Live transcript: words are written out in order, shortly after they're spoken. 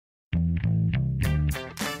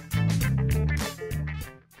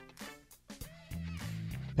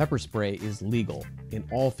Pepper spray is legal in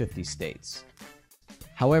all 50 states.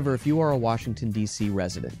 However, if you are a Washington, D.C.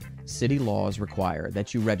 resident, city laws require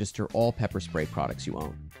that you register all pepper spray products you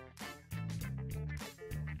own.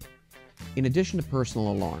 In addition to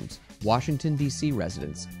personal alarms, Washington, D.C.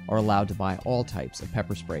 residents are allowed to buy all types of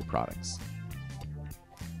pepper spray products.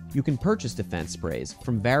 You can purchase defense sprays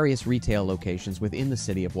from various retail locations within the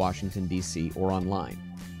city of Washington, D.C. or online.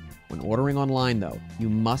 When ordering online, though, you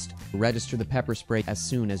must register the pepper spray as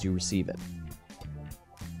soon as you receive it.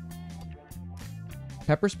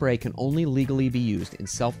 Pepper spray can only legally be used in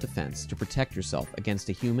self-defense to protect yourself against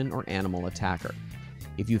a human or animal attacker.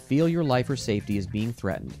 If you feel your life or safety is being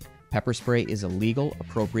threatened, pepper spray is a legal,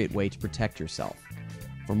 appropriate way to protect yourself.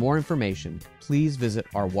 For more information, please visit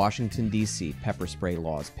our Washington, D.C. pepper spray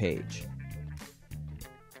laws page.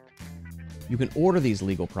 You can order these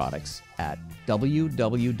legal products at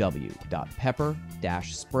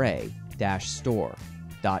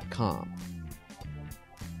www.pepper-spray-store.com.